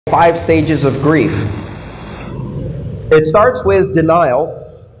5 stages of grief. It starts with denial.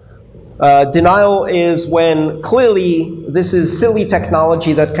 Denial is when clearly this is silly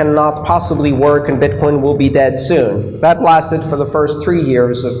technology that cannot possibly work and Bitcoin will be dead soon. That lasted for the first 3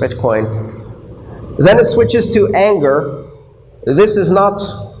 years of Bitcoin. Then it switches to anger. This is not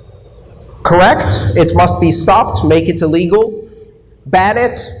correct. It must be stopped. Make it illegal. Ban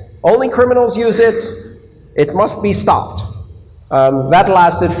it. Only criminals use it. It must be stopped. That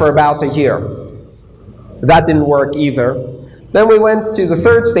lasted for about a year. That didn't work either. Then we went to the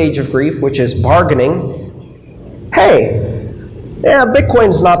 3rd stage of grief, which is bargaining. Hey, yeah,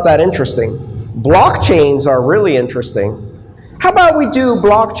 Bitcoin's not that interesting. Blockchains are really interesting. How about we do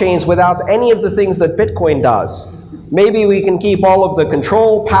blockchains without any of the things that Bitcoin does? Maybe we can keep all of the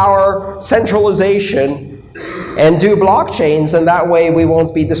control, power, centralization, and do blockchains, and that way we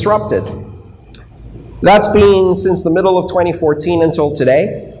won't be disrupted. That's been since the middle of 2014 until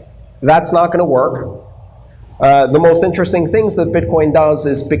today. That's not going to work. The most interesting things that Bitcoin does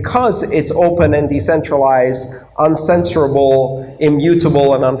is because it's open and decentralized, uncensorable,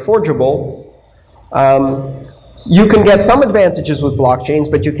 immutable, and unforgeable, you can get some advantages with blockchains,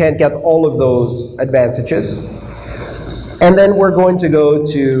 but you can't get all of those advantages. And then we're going to go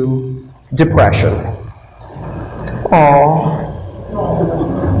to depression. Aww.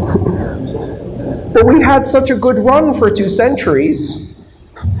 But we had such a good run for 2 centuries.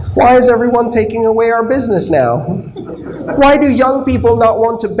 Why is everyone taking away our business now? Why do young people not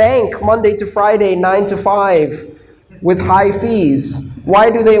want to bank Monday to Friday, 9 to 5, with high fees?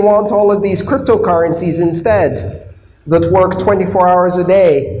 Why do they want all of these cryptocurrencies instead that work 24 hours a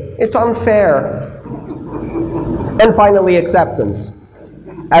day? It's unfair. And finally, acceptance.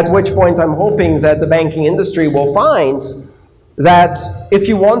 At which point I'm hoping that the banking industry will find that if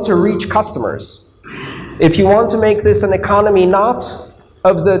you want to reach customers, if you want to make this an economy not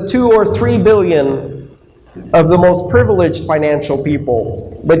of the 2 or 3 billion of the most privileged financial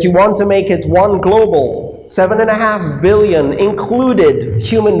people, but you want to make it one global, 7.5 billion included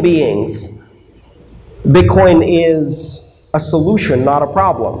human beings, Bitcoin is a solution, not a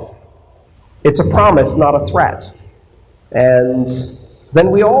problem. It's a promise, not a threat. And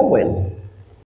then we all win.